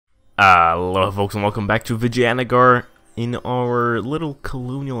Hello folks and welcome back to Vijayanagar. In our little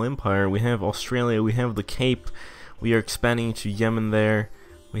colonial empire, we have Australia, we have the Cape, we are expanding to Yemen there,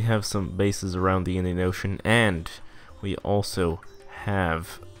 we have some bases around the Indian Ocean, and we also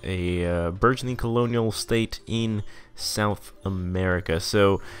have a burgeoning colonial state in South America.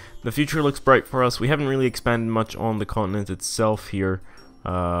 So the future looks bright for us. We haven't really expanded much on the continent itself here,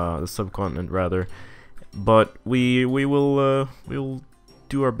 the subcontinent rather, but we will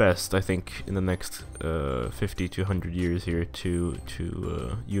do our best, I think, in the next 50 to 100 years here to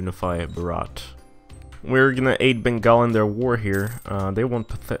unify Bharat. We're gonna aid Bengal in their war here. They want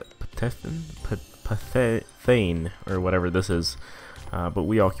Pathane, or whatever this is, but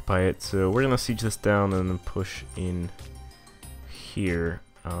we occupy it, so we're gonna siege this down and then push in here,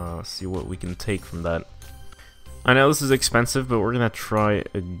 see what we can take from that. I know this is expensive, but we're gonna try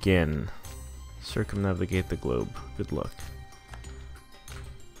again. Circumnavigate the globe. Good luck.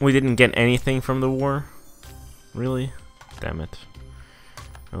 We didn't get anything from the war? Really? Damn it.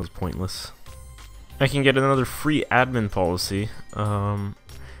 That was pointless. I can get another free admin policy. I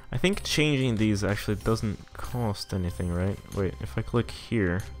think changing these actually doesn't cost anything, right? Wait, if I click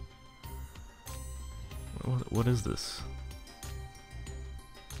here... What is this?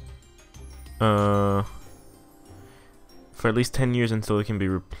 For at least 10 years until it can be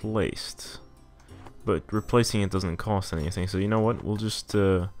replaced. But replacing it doesn't cost anything, so you know what? We'll just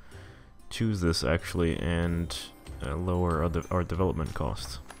choose this actually and lower our development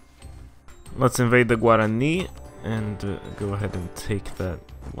cost. Let's invade the Guarani and go ahead and take that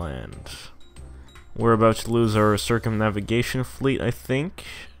land. We're about to lose our circumnavigation fleet, I think.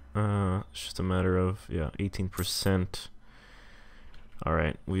 It's just a matter of, yeah, 18%.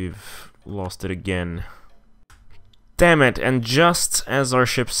 Alright, we've lost it again. Damn it, and just as our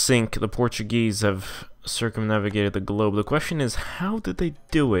ships sink, the Portuguese have circumnavigated the globe. The question is, how did they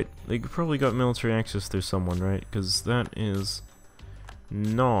do it? They probably got military access through someone, right? Because that is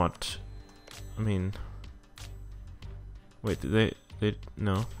not... I mean... Wait,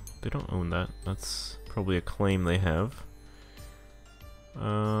 no, they don't own that. That's probably a claim they have.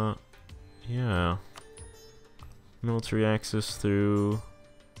 Yeah. Military access through...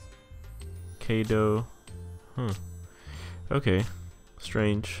 Cado. Huh. Okay,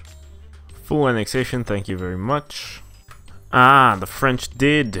 strange. Full annexation, thank you very much. Ah, the French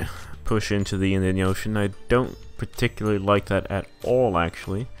did push into the Indian Ocean. I don't particularly like that at all,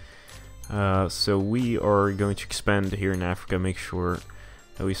 actually. So we are going to expand here in Africa, make sure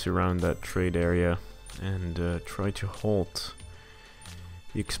that we surround that trade area, and try to halt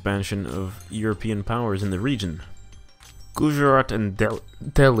the expansion of European powers in the region. Gujarat and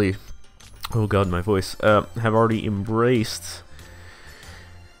Delhi, oh god, my voice, have already embraced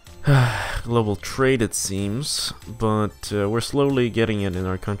global trade, it seems, but we're slowly getting it in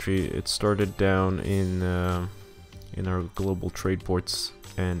our country. It started down in our global trade ports,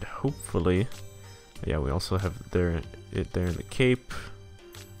 and hopefully, yeah, we also have it there in the Cape,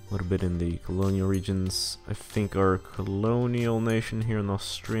 a little bit in the colonial regions. I think our colonial nation here in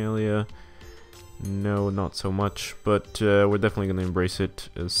Australia, no, not so much, but we're definitely going to embrace it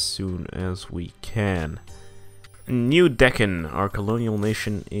as soon as we can. New Deccan, our colonial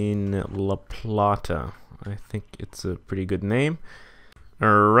nation in La Plata. I think it's a pretty good name.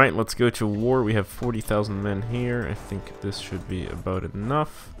 Alright, let's go to war. We have 40,000 men here. I think this should be about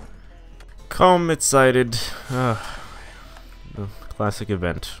enough. Comet sighted. The classic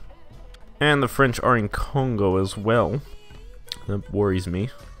event. And the French are in Congo as well. That worries me.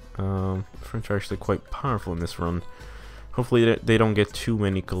 French are actually quite powerful in this run. Hopefully they don't get too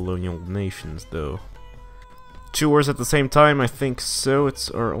many colonial nations, though. 2 wars at the same time? I think so. It's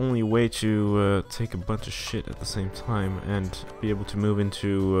our only way to take a bunch of shit at the same time and be able to move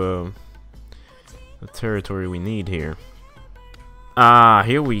into the territory we need here. Ah,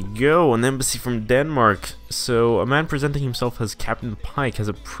 here we go. An embassy from Denmark. So, a man presenting himself as Captain Pike has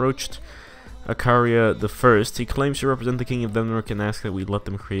approached Akaria I. He claims to represent the King of Denmark and asks that we let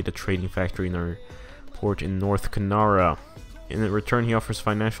them create a trading factory in our port in North Kanara. In return, he offers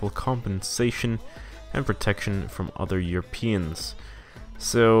financial compensation and protection from other Europeans.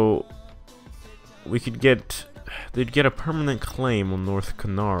 So we could they'd get a permanent claim on North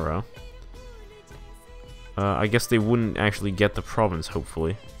Kanara. I guess they wouldn't actually get the province,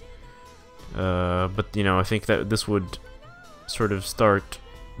 hopefully. But you know, I think that this would sort of start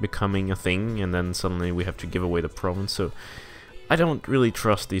becoming a thing, and then suddenly we have to give away the province. So I don't really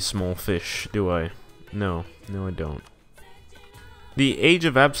trust these small fish, do I? No, I don't. The age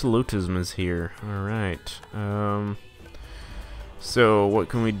of absolutism is here. Alright. So, what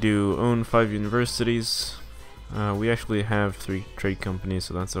can we do? Own 5 universities. We actually have 3 trade companies,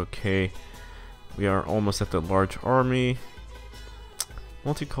 so that's okay. We are almost at the large army.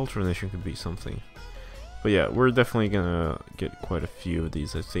 Multicultural nation could be something. But yeah, we're definitely gonna get quite a few of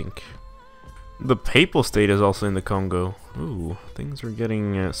these, I think. The Papal State is also in the Congo. Ooh, things are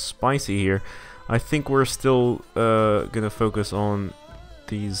getting spicy here. I think we're still gonna focus on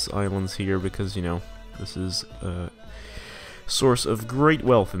these islands here because, you know, this is a source of great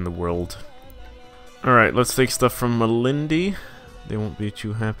wealth in the world. Alright, let's take stuff from Malindi. They won't be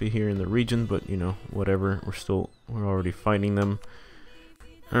too happy here in the region, but, you know, whatever. We're already fighting them.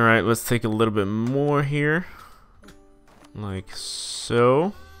 Alright, let's take a little bit more here. Like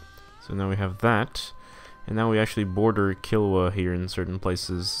so. So now we have that. And now we actually border Kilwa here in certain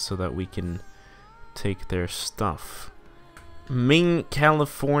places so that we can take their stuff. Ming,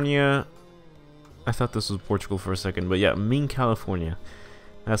 California. I thought this was Portugal for a second, but yeah, Ming, California.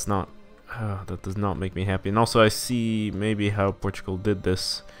 That's not... that does not make me happy. And also I see maybe how Portugal did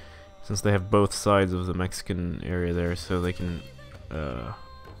this, since they have both sides of the Mexican area there, so they can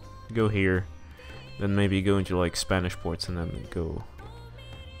go here, then maybe go into like Spanish ports and then go...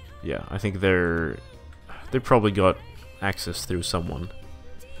 Yeah, I think they probably got access through someone.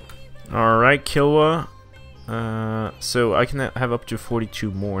 Alright, Kilwa. So I can have up to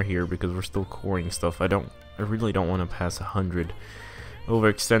 42 more here because we're still coring stuff. I really don't want to pass 100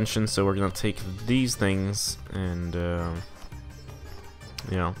 overextension, so we're gonna take these things and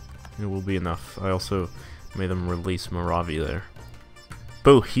yeah, it will be enough. I also made them release Moravia there.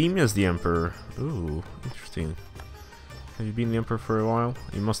 Bohemia's the emperor. Ooh, interesting. Have you been the emperor for a while?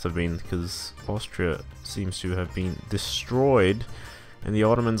 You must have been, because Austria seems to have been destroyed and the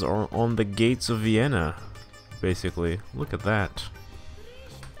Ottomans are on the gates of Vienna, basically. Look at that.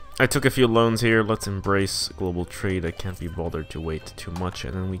 I took a few loans here. Let's embrace global trade. I can't be bothered to wait too much,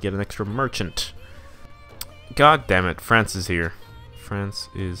 and then we get an extra merchant. God damn it, France is here. France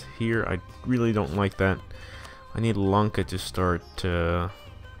is here. I really don't like that. I need Lanka to start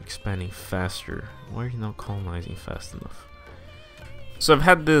expanding faster. Why are you not colonizing fast enough? So I've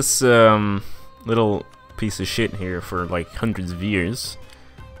had this little piece of shit here for like hundreds of years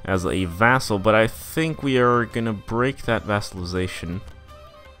as a vassal, but I think we are gonna break that vassalization.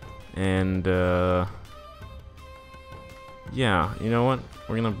 And yeah, you know what?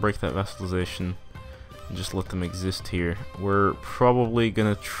 We're gonna break that vassalization and just let them exist here. We're probably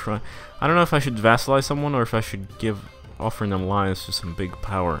gonna try... I don't know if I should vassalize someone or if I should offer an alliance to some big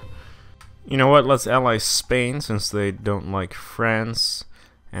power. You know what? Let's ally Spain, since they don't like France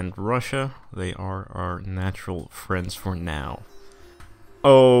and Russia. They are our natural friends for now.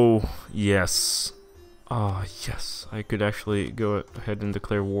 Oh, yes. Ah, yes. I could actually go ahead and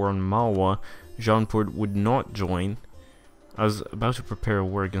declare war on Malwa. Jaunpur would not join. I was about to prepare a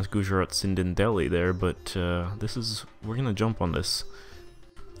war against Gujarat, Sindh, and Delhi there, but we're gonna jump on this.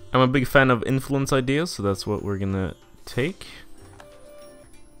 I'm a big fan of influence ideas, so that's what we're gonna take.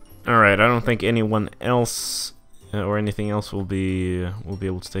 Alright, I don't think anyone else or anything else will be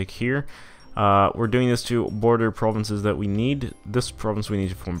able to take here. We're doing this to border provinces that we need. This province we need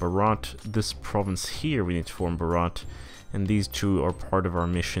to form Bharat. This province here we need to form Bharat. And these two are part of our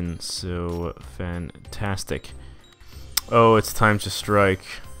mission, so fantastic. Oh, it's time to strike.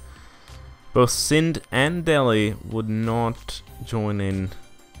 Both Sindh and Delhi would not join in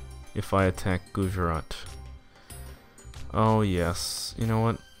if I attack Gujarat. Oh yes, you know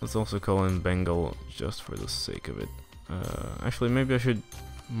what? Let's also call in Bengal just for the sake of it. Actually, maybe I should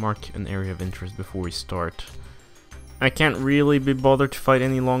mark an area of interest before we start. I can't really be bothered to fight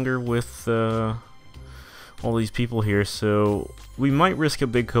any longer with all these people here, so we might risk a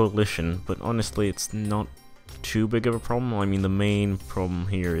big coalition, but honestly it's not too big of a problem. I mean, the main problem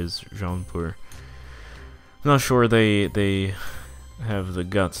here is Jaunpur. I'm not sure they have the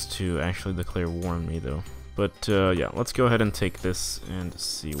guts to actually declare war on me though. But yeah, let's go ahead and take this and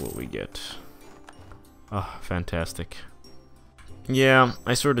see what we get. Ah, fantastic. Yeah,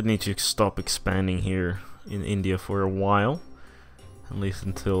 I sort of need to stop expanding here in India for a while. At least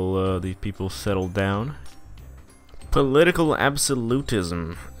until these people settle down. Political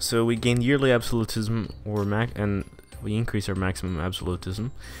absolutism. So we gain yearly absolutism, and we increase our maximum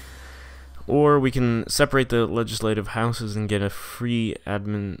absolutism. Or we can separate the legislative houses and get a free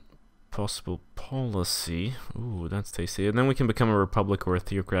admin possible policy. Ooh, that's tasty. And then we can become a republic or a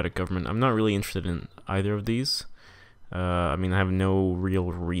theocratic government. I'm not really interested in either of these. I mean, I have no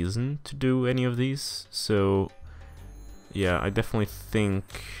real reason to do any of these. So, yeah, I definitely think...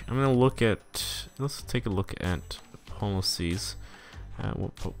 I'm gonna look at... Let's take a look at policies.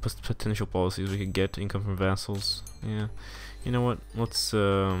 What potential policies we could get. Income from vassals. Yeah. You know what? Let's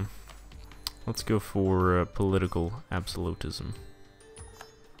Let's go for political absolutism.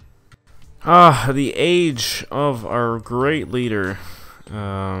 Ah, the age of our great leader.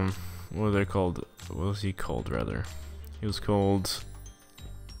 What are they called? What was he called, rather? He was called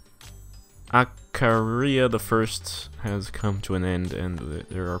Akaria the First has come to an end, and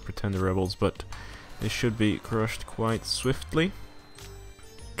there are pretender rebels, but they should be crushed quite swiftly.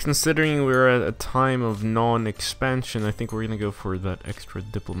 Considering we're at a time of non-expansion, I think we're gonna go for that extra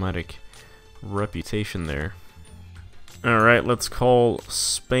diplomatic reputation there. Alright, let's call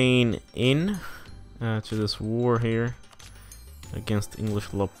Spain in to this war here against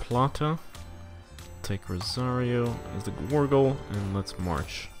English La Plata. Take Rosario as the war goal, and let's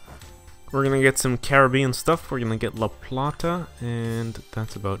march. We're gonna get some Caribbean stuff, we're gonna get La Plata, and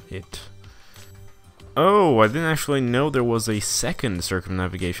that's about it. Oh, I didn't actually know there was a second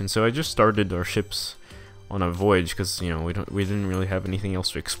circumnavigation, so I just started our ships on a voyage, because, you know, we didn't really have anything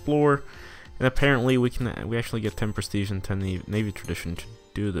else to explore. And apparently we actually get 10 prestige and 10 navy tradition to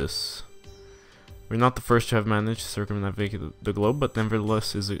do this. We're not the first to have managed to circumnavigate the globe, but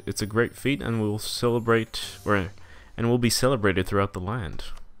nevertheless it's a great feat, and we'll celebrate, and will be celebrated throughout the land.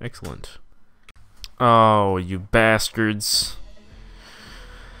 Excellent. Oh, you bastards.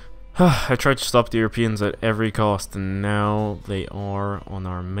 I tried to stop the Europeans at every cost, and now they are on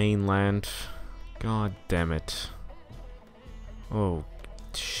our mainland. God damn it. Oh,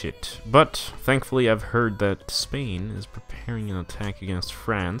 shit. But thankfully I've heard that Spain is preparing an attack against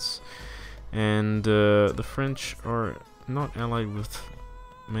France, and the French are not allied with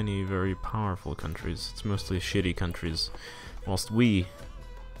many very powerful countries. It's mostly shitty countries, whilst we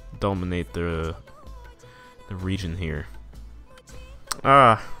dominate the region here.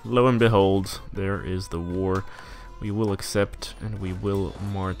 Ah, lo and behold, there is the war. We will accept, and we will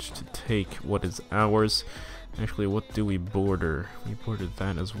march to take what is ours. Actually, what do we border? We bordered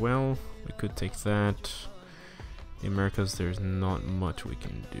that as well. We could take that. The Americas, there's not much we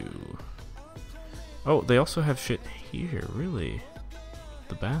can do. Oh, they also have shit here, really?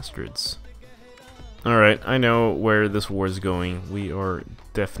 The bastards. Alright, I know where this war is going. We are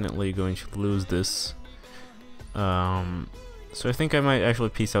definitely going to lose this. So I think I might actually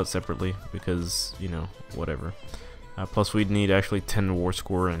peace out separately, because, you know, whatever. Plus we'd need actually 10 war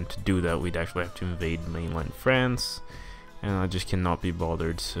score, and to do that we'd actually have to invade mainland France, and I just cannot be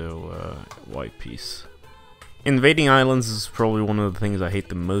bothered, so why peace? Invading islands is probably one of the things I hate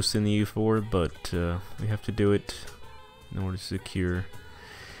the most in the EU4, but we have to do it in order to secure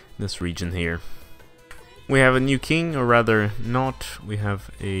this region here. We have a new king, or rather not, we have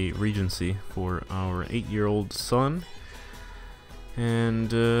a regency for our 8-year-old son.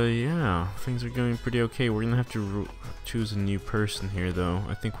 And yeah, things are going pretty okay. We're gonna have to choose a new person here, though.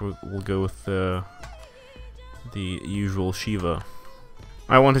 I think we'll go with the usual Shiva.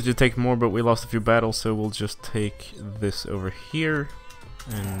 I wanted to take more, but we lost a few battles, so we'll just take this over here,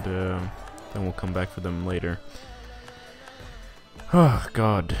 and then we'll come back for them later. Oh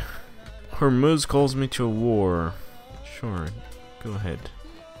God, Hormuz calls me to a war. Sure, go ahead.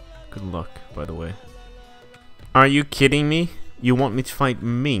 Good luck, by the way. Are you kidding me? You want me to fight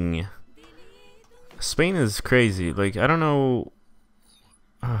Ming? Spain is crazy. Like, I don't know.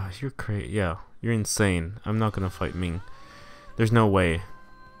 Ah, you're crazy. Yeah, you're insane. I'm not gonna fight Ming. There's no way.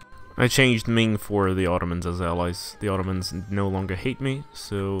 I changed Ming for the Ottomans as allies. The Ottomans no longer hate me,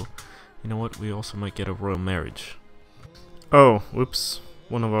 so you know what? We also might get a royal marriage. Oh, whoops.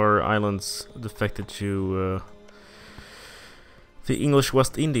 One of our islands defected to the English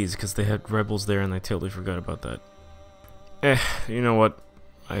West Indies because they had rebels there, and I totally forgot about that. You know what?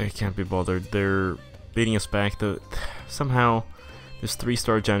 I can't be bothered. They're beating us back. Somehow, this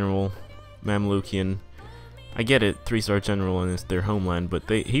 3-star general, Mamlukian. I get it, 3-star general, and it's their homeland, but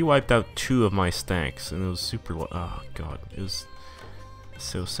he wiped out 2 of my stacks, and it was super. Oh God, it was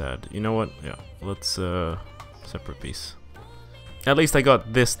so sad. You know what? Yeah, let's separate peace. At least I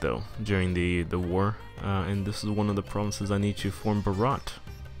got this though during the war, and this is one of the provinces I need to form Bharat.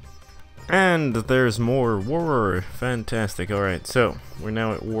 And there's more war. Fantastic. Alright, so we're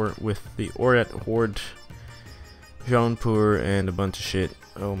now at war with the Oirat Horde, Jaunpur, and a bunch of shit.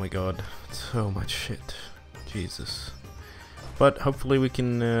 Oh my god, so much shit. Jesus. But hopefully we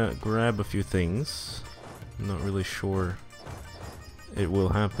can grab a few things. I'm not really sure it will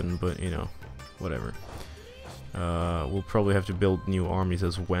happen, but you know, whatever. We'll probably have to build new armies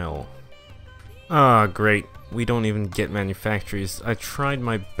as well. Ah, great. We don't even get manufactories. I tried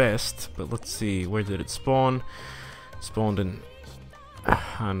my best, but let's see, where did it spawn? It spawned in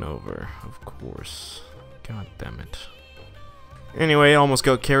Hanover, of course. God damn it. Anyway, I almost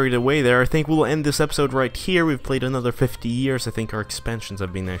got carried away there. I think we'll end this episode right here. We've played another 50 years. I think our expansions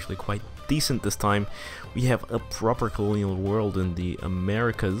have been actually quite decent this time. We have a proper colonial world in the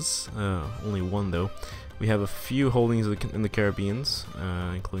Americas, only one though. We have a few holdings in the Caribbeans,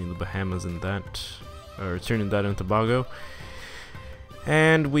 including the Bahamas and that, or Trinidad and Tobago.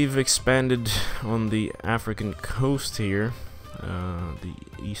 And we've expanded on the African coast here, the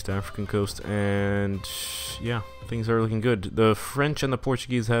East African coast, and yeah, things are looking good. The French and the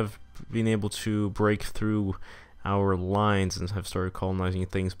Portuguese have been able to break through our lines and have started colonizing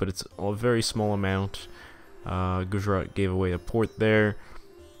things, but it's a very small amount. Gujarat gave away a port there.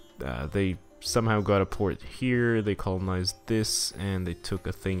 They somehow got a port here. They colonized this, and they took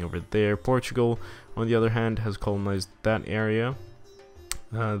a thing over there. Portugal, on the other hand, has colonized that area.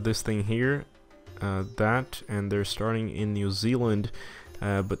 This thing here, that, and they're starting in New Zealand,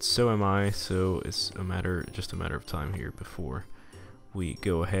 but so am I, so it's just a matter of time here before we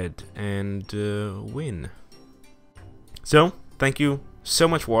go ahead and win. So, thank you so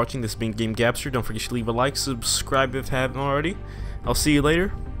much for watching. This has been GameGabster. Don't forget to leave a like, subscribe if you haven't already. I'll see you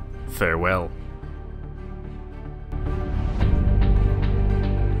later. Farewell.